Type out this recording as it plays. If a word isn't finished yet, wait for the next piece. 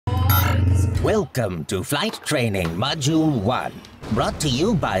Welcome to Flight Training Module 1, brought to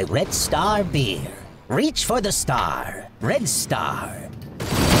you by Red Star Beer. Reach for the star, Red Star.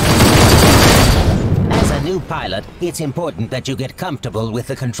 As a new pilot, it's important that you get comfortable with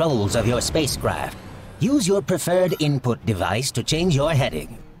the controls of your spacecraft. Use your preferred input device to change your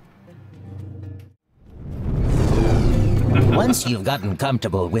heading. Once you've gotten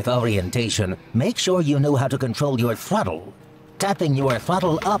comfortable with orientation, make sure you know how to control your throttle. Tapping your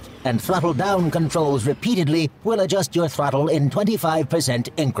throttle up and throttle down controls repeatedly will adjust your throttle in 25%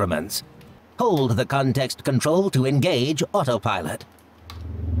 increments. Hold the context control to engage autopilot.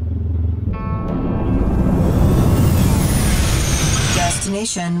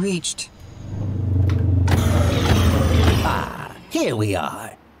 Destination reached. Ah, here we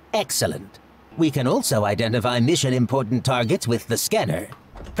are. Excellent. We can also identify mission-important targets with the scanner.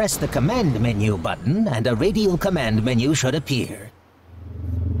 Press the Command Menu button and a radial command menu should appear.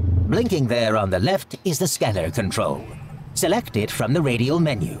 Blinking there on the left is the scanner control. Select it from the radial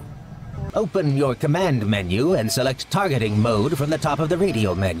menu. Open your command menu and select targeting mode from the top of the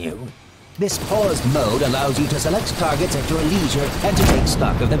radial menu. This paused mode allows you to select targets at your leisure and to take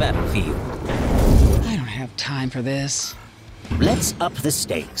stock of the battlefield. I don't have time for this. Let's up the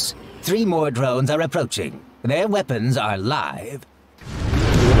stakes. 3 more drones are approaching. Their weapons are live.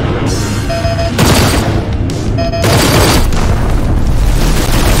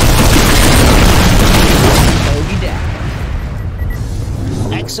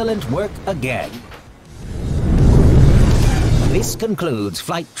 Excellent work again. This concludes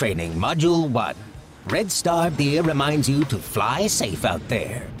Flight Training Module 1. Red Star Beer reminds you to fly safe out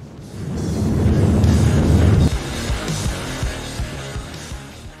there.